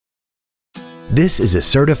This is a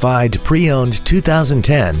certified pre-owned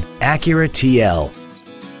 2010 Acura TL.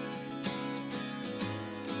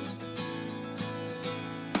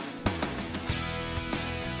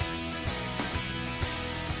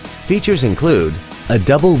 Features include a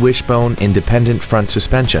double wishbone independent front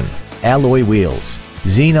suspension, alloy wheels,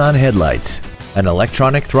 xenon headlights, an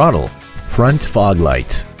electronic throttle, front fog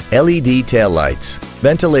lights, LED taillights,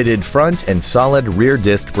 ventilated front and solid rear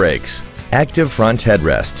disc brakes, active front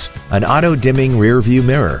headrests, an auto-dimming rear view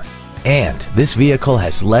mirror, and this vehicle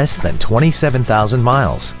has less than 27,000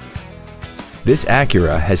 miles. This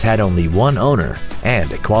Acura has had only one owner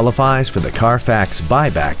and it qualifies for the Carfax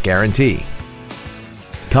buyback guarantee.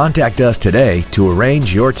 Contact us today to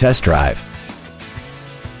arrange your test drive.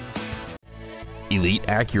 Elite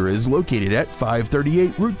Acura is located at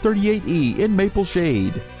 538 Route 38E in Maple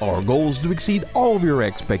Shade. Our goal is to exceed all of your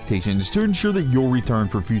expectations to ensure that you'll return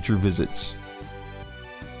for future visits.